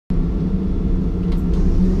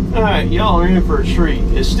Alright, y'all are in for a treat.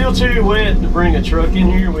 It's still too wet to bring a truck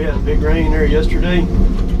in here. We had a big rain there yesterday.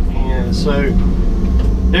 And so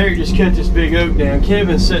Derek just cut this big oak down.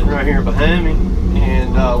 Kevin's sitting right here behind me.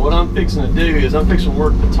 And what I'm fixing to do is I'm fixing to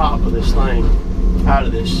work the top of this thing out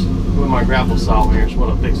of this with my grapple saw here. Is what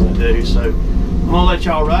I'm fixing to do. So I'm gonna let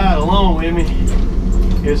y'all ride along with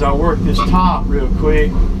me as I work this top real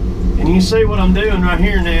quick. And you see what I'm doing right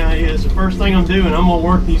here now is the first thing I'm doing, I'm gonna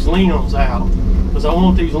work these limbs out. Because I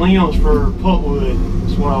want these limbs for pulpwood.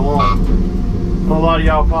 That's what I want. A lot of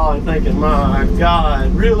y'all probably thinking, my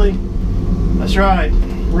God, really? That's right,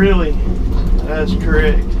 really. That's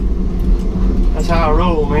correct. That's how I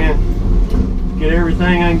roll, man. Get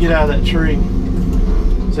everything I can get out of that tree.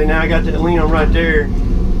 See, now I got that limb right there.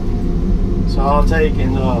 So I'll take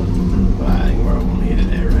and, where I want to hit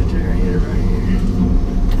it at right there. Hit it right here.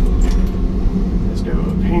 Let's go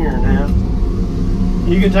up here now.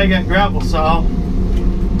 You can take that grapple saw.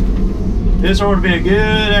 This ought to be a good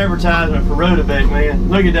advertisement for Rotobeck, man.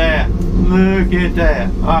 Look at that. Look at that.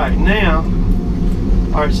 Alright, now,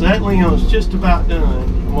 alright, so that limb's just about done.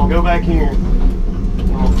 I'm going to go back here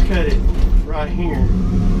and I'm going to cut it right here.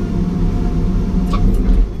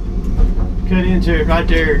 Cut into it right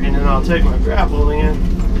there, and then I'll take my grapple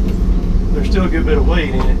in. There's still a good bit of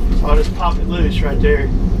weight in it, so I'll just pop it loose right there.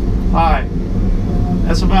 Alright,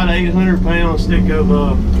 that's about an 800-pound stick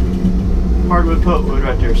of hardwood pulpwood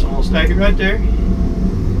right there, so I'm gonna stack it right there.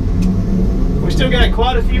 We still got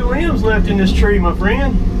quite a few limbs left in this tree, my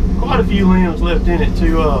friend. Quite a few limbs left in it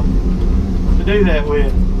to do that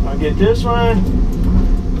with. I'll get this one,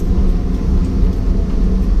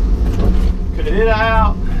 cut it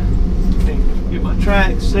out, get my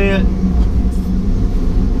track set.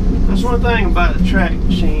 That's one thing about a track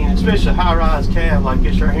machine, especially a high-rise cab like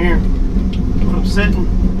this right here. When I'm sitting,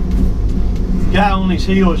 guy on these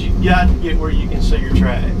hills, you got to get where you can see your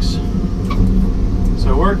tracks.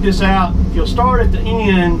 So work this out. You'll start at the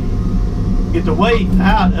end, get the weight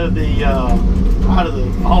out of the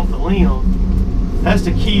off the limb. That's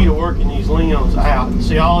the key to working these limbs out.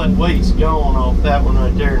 See, all that weight's gone off that one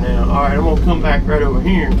right there now. All right, I'm gonna come back right over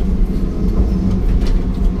here. I'm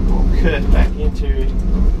gonna cut back into it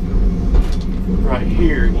right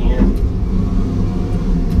here again.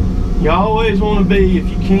 You always want to be, if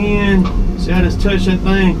you can. See, I just touch that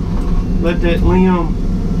thing, let that limb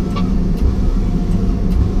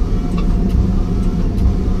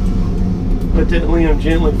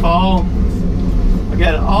gently fall. I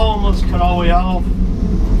got it almost cut all the way off.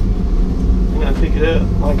 And I pick it up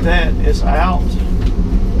like that, it's out.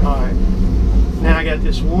 Alright, now I got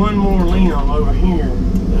this one more limb over here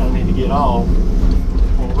that I need to get off.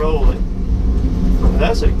 I'm gonna roll it. Now,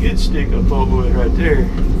 that's a good stick of pulpwood right there.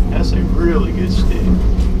 That's a really good stick.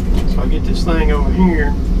 So I get this thing over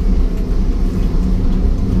here.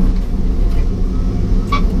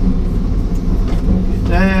 Get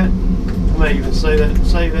that. I may even save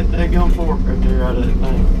that gum fork right there out of that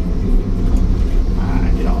thing.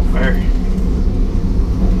 Alright, get off there.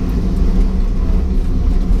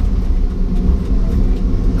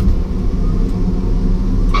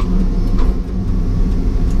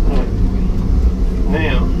 Alright.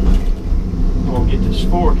 Now, I'm gonna get this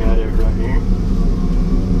fork out of it right here.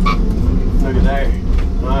 Look at there.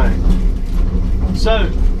 Alright. So,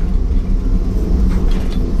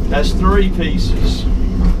 that's 3 pieces.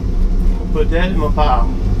 I'll put that in my pile.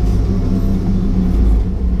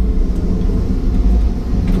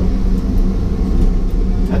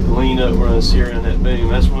 Have to lean up where I see around that boom.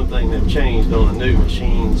 That's one thing they've changed on the new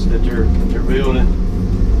machines that they're building.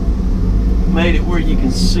 Made it where you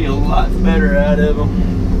can see a lot better out of them.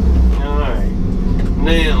 Alright.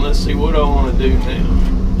 Now, let's see what I want to do now.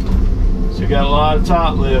 So we got a lot of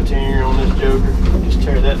top left here on this joker. Just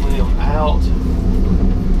tear that limb out.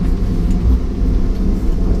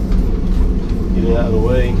 Get it out of the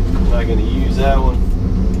way. I'm not going to use that one.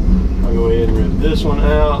 I'll go ahead and rip this one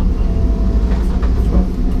out.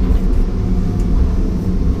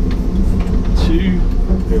 2.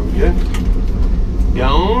 There we go.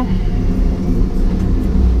 Gone.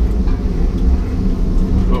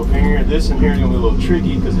 Go up here. This in here is going to be a little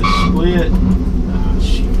tricky because it's split. Oh,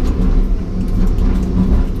 shoot.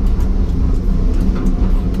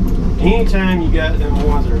 Anytime you got them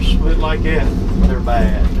ones that are split like that, they're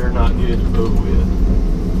bad. They're not good to fool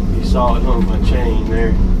with. You saw it on my chain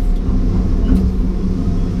there.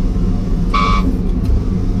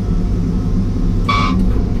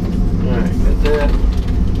 Alright, got that.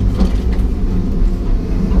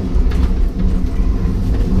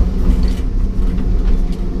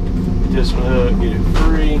 Get this one up, get it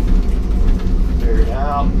free. Tear it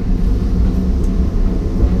out.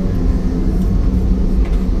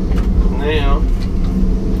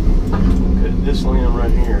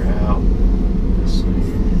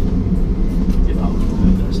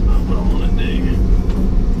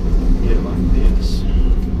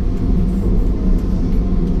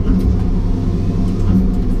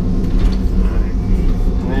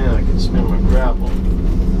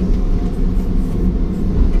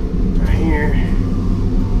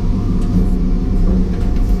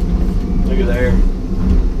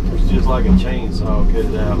 just like a chainsaw cut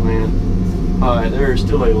it out, man. All right, there's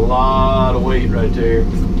still a lot of weight right there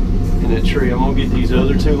in that tree. I'm gonna get these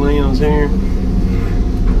other two limbs here.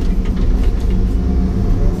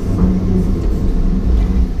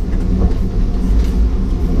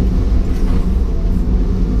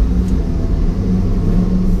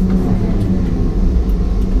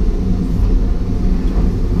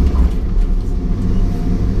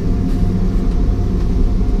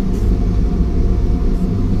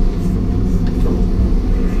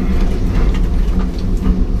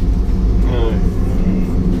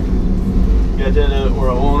 That up where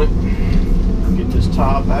I want it. Get this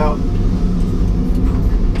top out of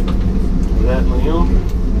that limb.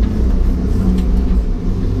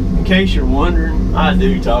 In case you're wondering, I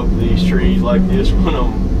do talk to these trees like this when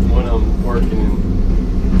I'm working